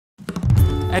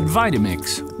At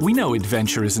Vitamix, we know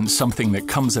adventure isn't something that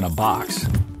comes in a box.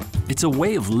 It's a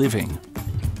way of living.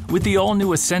 With the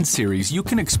all-new Ascent Series, you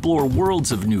can explore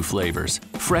worlds of new flavors,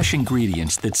 fresh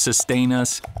ingredients that sustain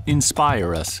us,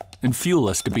 inspire us, and fuel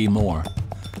us to be more.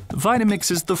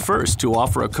 Vitamix is the first to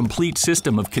offer a complete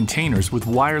system of containers with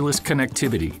wireless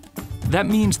connectivity. That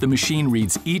means the machine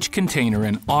reads each container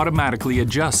and automatically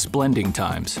adjusts blending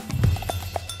times.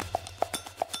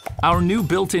 Our new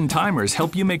built-in timers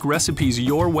help you make recipes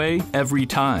your way every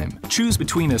time. Choose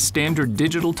between a standard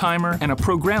digital timer and a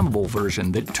programmable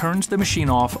version that turns the machine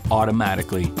off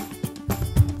automatically.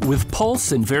 With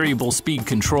pulse and variable speed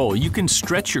control, you can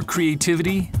stretch your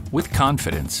creativity with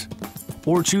confidence.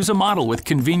 Or choose a model with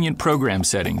convenient program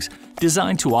settings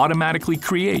designed to automatically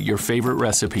create your favorite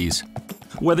recipes.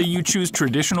 Whether you choose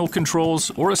traditional controls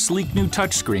or a sleek new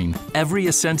touchscreen, every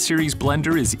Ascent Series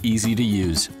blender is easy to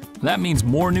use. That means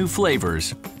more new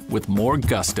flavors with more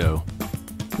gusto.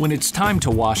 When it's time to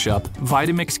wash up,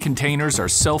 Vitamix containers are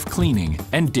self-cleaning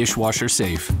and dishwasher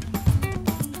safe.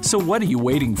 So what are you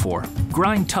waiting for?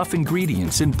 Grind tough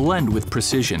ingredients and blend with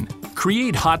precision.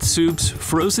 Create hot soups,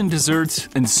 frozen desserts,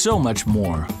 and so much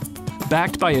more.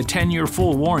 Backed by a 10-year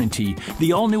full warranty,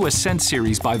 the all-new Ascent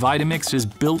Series by Vitamix is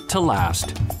built to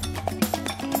last.